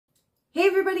Hey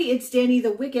everybody, it's Danny,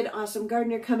 the Wicked Awesome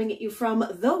Gardener, coming at you from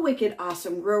the Wicked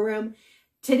Awesome Grow Room.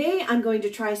 Today I'm going to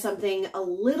try something a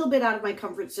little bit out of my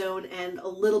comfort zone and a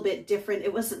little bit different.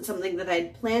 It wasn't something that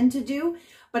I'd planned to do,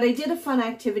 but I did a fun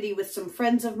activity with some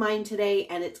friends of mine today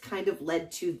and it's kind of led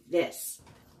to this.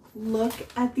 Look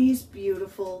at these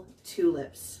beautiful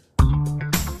tulips.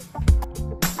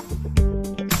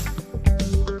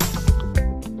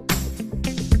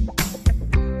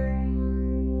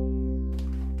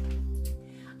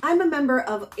 I'm a member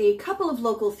of a couple of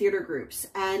local theater groups,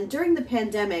 and during the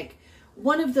pandemic,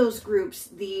 one of those groups,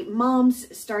 the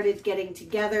moms started getting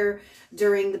together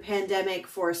during the pandemic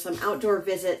for some outdoor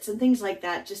visits and things like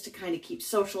that, just to kind of keep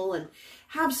social and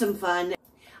have some fun.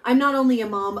 I'm not only a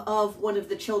mom of one of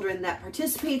the children that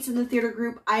participates in the theater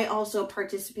group, I also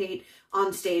participate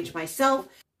on stage myself.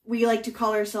 We like to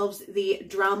call ourselves the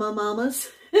drama mamas,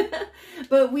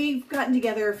 but we've gotten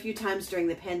together a few times during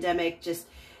the pandemic, just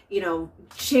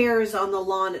chairs on the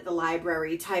lawn at the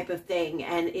library type of thing.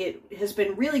 And it has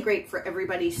been really great for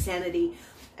everybody's sanity.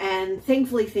 And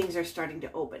thankfully things are starting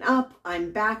to open up.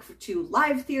 I'm back to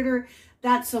live theater.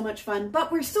 That's so much fun,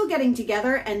 but we're still getting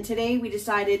together. And today we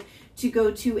decided to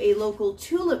go to a local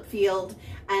tulip field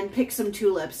and pick some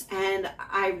tulips. And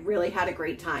I really had a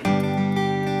great time.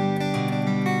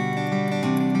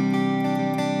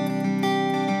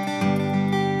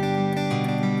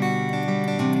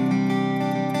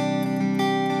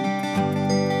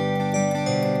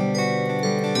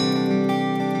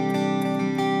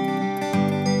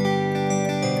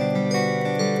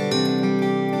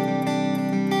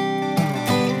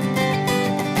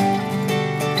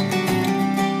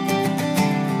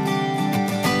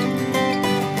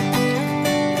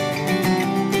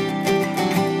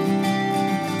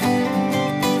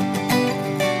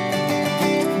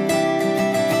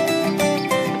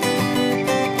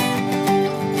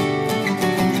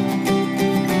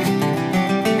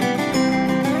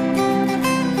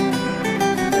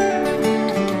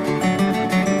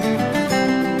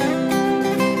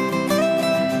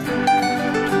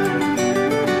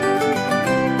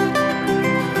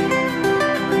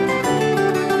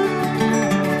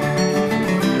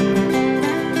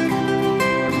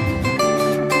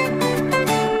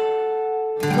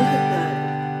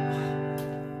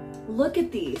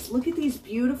 Look at these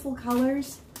beautiful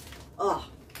colors. Oh,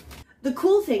 the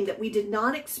cool thing that we did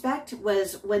not expect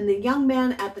was when the young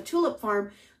man at the tulip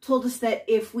farm told us that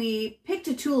if we picked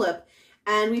a tulip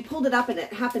and we pulled it up and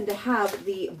it happened to have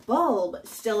the bulb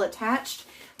still attached,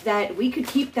 that we could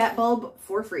keep that bulb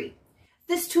for free.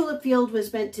 This tulip field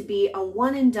was meant to be a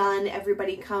one and done.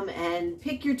 Everybody come and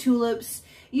pick your tulips,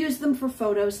 use them for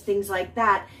photos, things like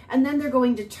that. And then they're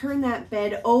going to turn that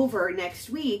bed over next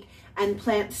week and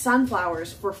plant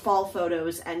sunflowers for fall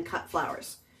photos and cut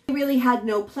flowers. We really had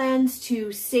no plans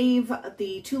to save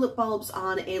the tulip bulbs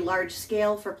on a large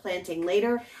scale for planting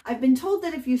later. I've been told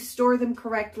that if you store them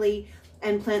correctly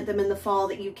and plant them in the fall,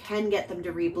 that you can get them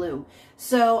to rebloom.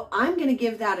 So I'm gonna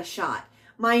give that a shot.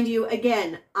 Mind you,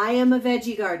 again, I am a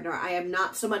veggie gardener. I am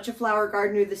not so much a flower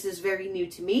gardener. This is very new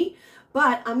to me,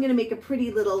 but I'm gonna make a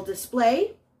pretty little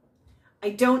display. I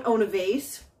don't own a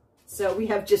vase, so we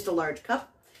have just a large cup.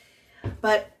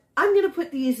 But I'm going to put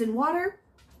these in water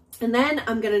and then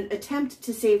I'm going to attempt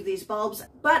to save these bulbs.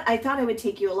 But I thought I would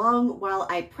take you along while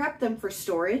I prep them for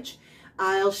storage.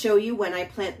 I'll show you when I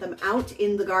plant them out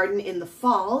in the garden in the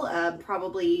fall,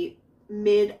 probably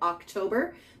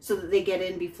mid-October, so that they get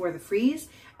in before the freeze.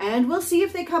 And we'll see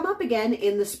if they come up again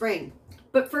in the spring.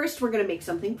 But first, we're going to make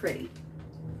something pretty.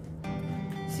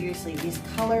 Seriously, these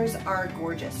colors are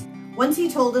gorgeous. Once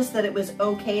he told us that it was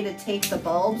okay to take the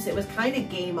bulbs, it was kind of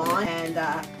game on. And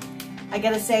I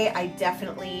gotta say, I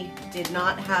definitely did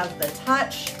not have the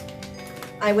touch.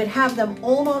 I would have them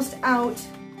almost out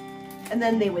and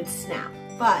then they would snap.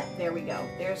 But there we go,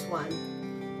 there's one.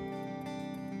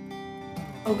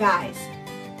 Oh guys,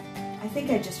 I think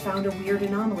I just found a weird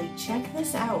anomaly. Check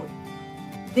this out.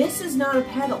 This is not a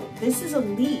petal, this is a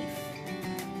leaf.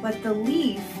 But the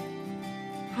leaf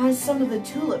has some of the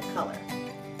tulip color.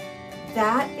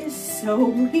 That is so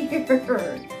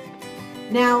weird.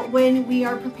 Now, when we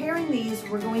are preparing these,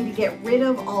 we're going to get rid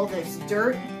of all this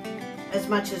dirt as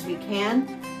much as we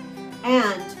can.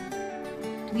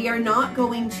 And we are not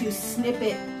going to snip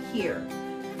it here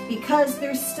because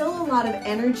there's still a lot of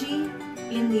energy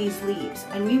in these leaves.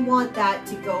 And we want that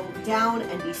to go down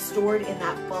and be stored in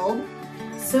that bulb.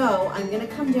 So I'm going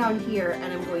to come down here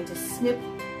and I'm going to snip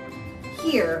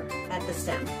here at the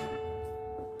stem.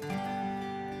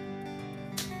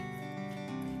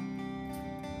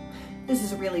 This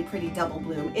is a really pretty double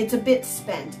bloom. It's a bit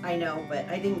spent, I know, but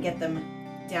I didn't get them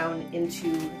down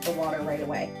into the water right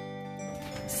away.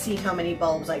 see how many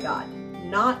bulbs I got.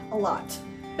 Not a lot.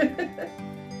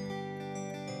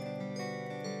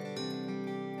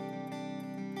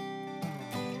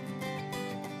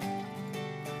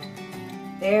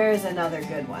 There's another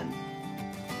good one.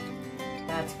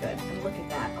 That's good. And look at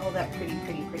that. Oh, that pretty,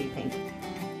 pretty, pretty pink.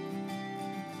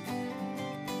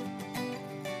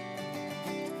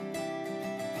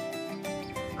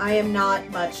 I am not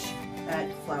much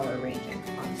at flower arranging,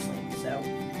 honestly, so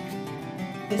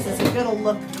this is gonna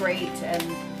look great. And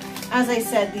as I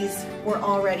said, these were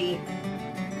already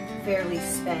fairly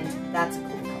spent. That's a cool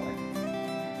color.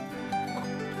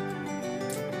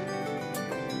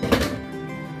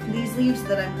 These leaves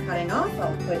that I'm cutting off,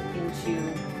 I'll put into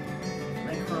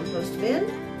my compost bin.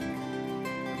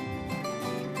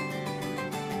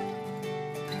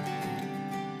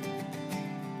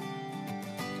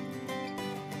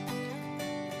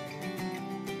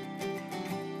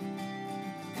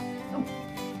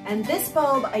 And this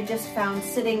bulb I just found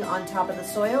sitting on top of the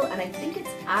soil, and I think it's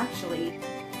actually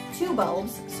 2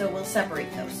 bulbs, so we'll separate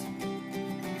those.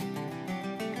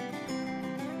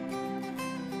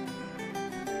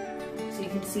 So you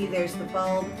can see there's the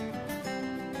bulb.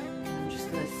 I'm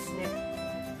just going to snip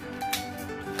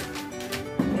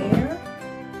there.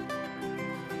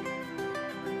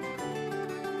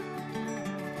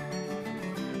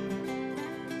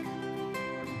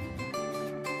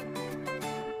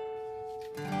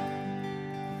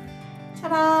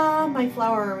 Ta-da! My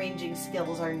flower arranging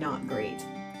skills are not great.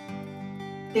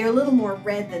 They're a little more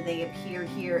red than they appear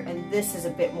here, and this is a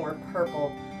bit more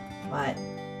purple, but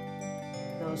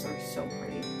those are so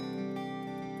pretty.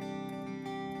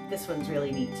 This one's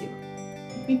really neat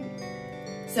too.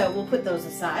 So we'll put those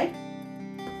aside.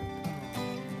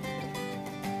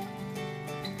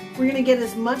 We're gonna get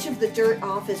as much of the dirt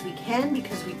off as we can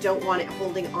because we don't want it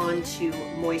holding on to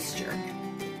moisture.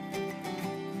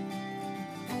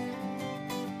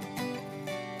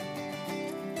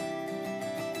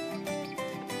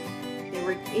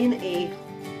 In a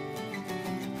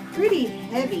pretty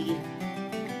heavy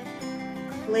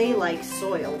clay-like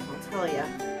soil, I'll tell you.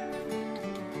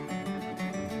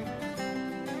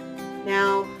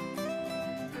 Now,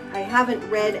 I haven't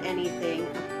read anything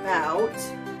about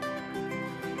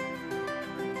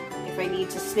if I need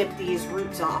to snip these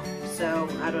roots off, so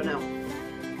I don't know.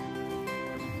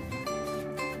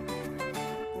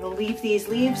 I'm gonna leave these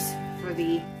leaves for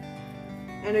the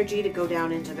energy to go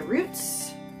down into the roots.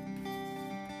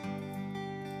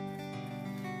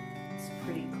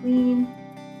 Clean.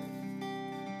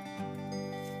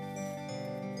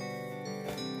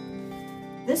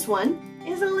 This one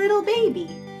is a little baby.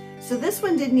 So this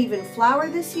one didn't even flower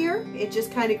this year. It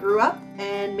just kind of grew up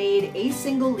and made a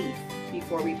single leaf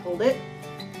before we pulled it.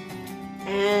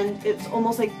 And it's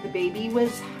almost like the baby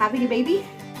was having a baby.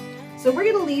 So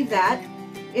we're gonna leave that.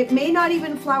 It may not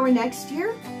even flower next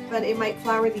year, but it might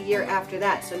flower the year after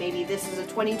that. So maybe this is a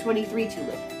 2023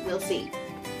 tulip. We'll see.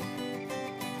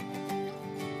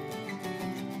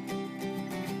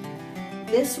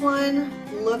 This one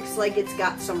looks like it's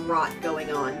got some rot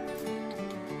going on.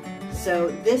 So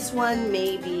this one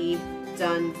may be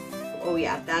done. Oh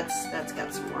yeah, that's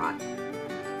got some rot.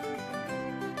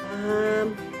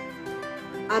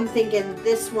 I'm thinking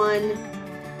this one.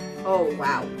 Oh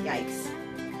wow, yikes.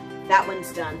 That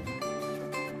one's done.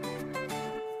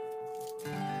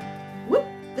 Whoop,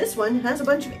 this one has a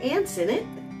bunch of ants in it,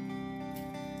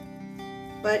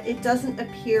 but it doesn't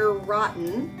appear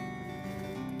rotten.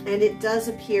 And it does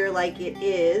appear like it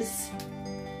is,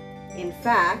 in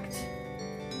fact,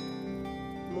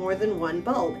 more than one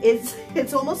bulb. It's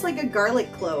almost like a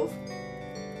garlic clove.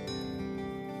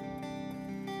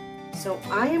 So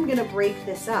I am gonna break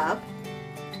this up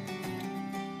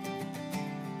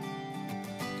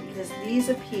because these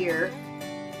appear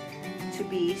to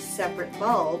be separate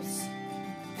bulbs.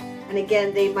 And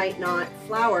again, they might not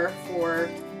flower for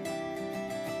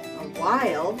a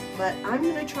while, but I'm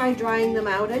gonna try drying them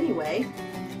out anyway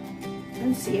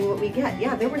and seeing what we get.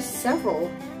 Yeah, there were several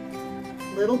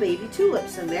little baby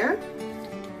tulips in there.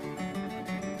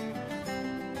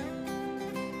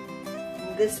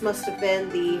 This must have been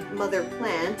the mother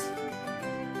plant.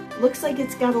 Looks like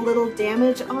it's got a little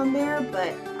damage on there,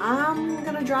 but I'm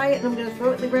gonna dry it and I'm gonna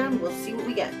throw it in the ground. We'll see what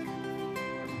we get.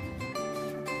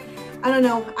 I don't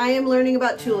know, I am learning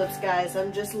about tulips, guys.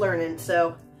 I'm just learning,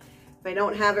 so if I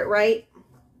don't have it right,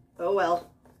 oh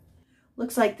well.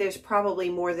 Looks like there's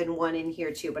probably more than one in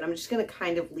here too, but I'm just gonna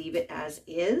kind of leave it as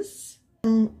is.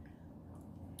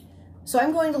 So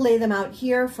I'm going to lay them out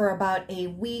here for about a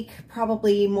week,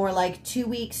 probably more like 2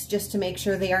 weeks, just to make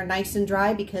sure they are nice and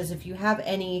dry, because if you have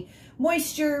any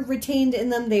moisture retained in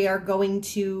them, they are going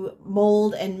to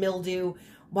mold and mildew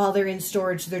while they're in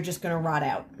storage, they're just going to rot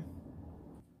out.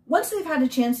 Once they've had a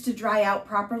chance to dry out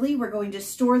properly, we're going to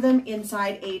store them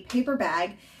inside a paper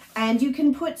bag. And you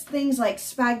can put things like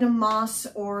sphagnum moss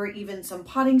or even some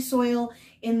potting soil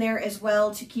in there as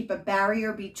well to keep a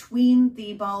barrier between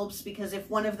the bulbs, because if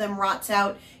one of them rots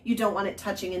out, you don't want it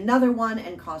touching another one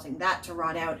and causing that to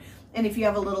rot out. And if you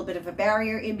have a little bit of a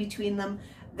barrier in between them,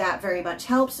 that very much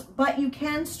helps. But you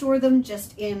can store them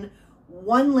just in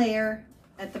one layer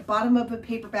at the bottom of a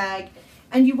paper bag,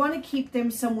 and you want to keep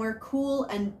them somewhere cool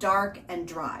and dark and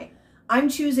dry. I'm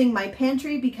choosing my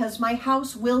pantry because my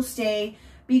house will stay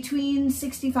between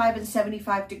 65 and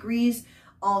 75 degrees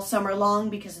all summer long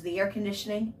because of the air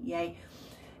conditioning. Yay.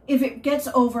 If it gets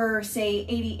over, say,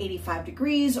 80, 85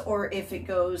 degrees, or if it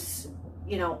goes,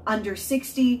 you know, under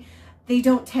 60, they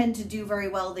don't tend to do very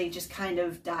well. They just kind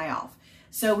of die off.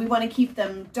 So we want to keep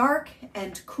them dark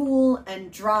and cool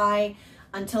and dry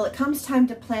until it comes time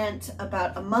to plant,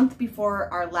 about a month before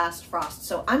our last frost.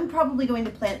 So I'm probably going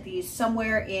to plant these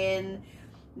somewhere in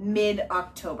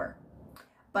mid-October.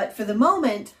 But for the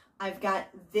moment, I've got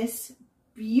this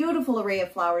beautiful array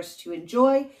of flowers to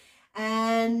enjoy.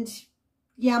 And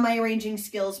yeah, my arranging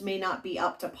skills may not be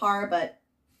up to par, but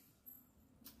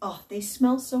oh, they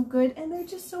smell so good and they're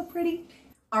just so pretty.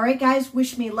 All right, guys,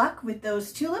 wish me luck with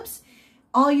those tulips.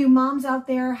 All you moms out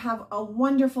there, have a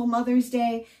wonderful Mother's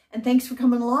Day. And thanks for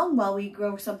coming along while we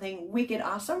grow something wicked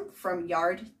awesome from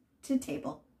yard to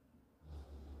table.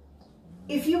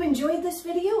 If you enjoyed this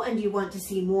video and you want to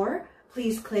see more,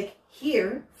 please click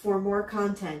here for more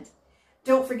content.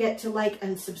 Don't forget to like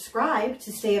and subscribe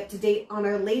to stay up to date on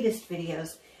our latest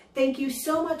videos. Thank you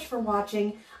so much for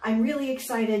watching. I'm really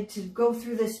excited to go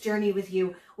through this journey with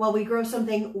you while we grow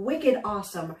something wicked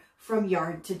awesome from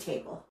yard to table.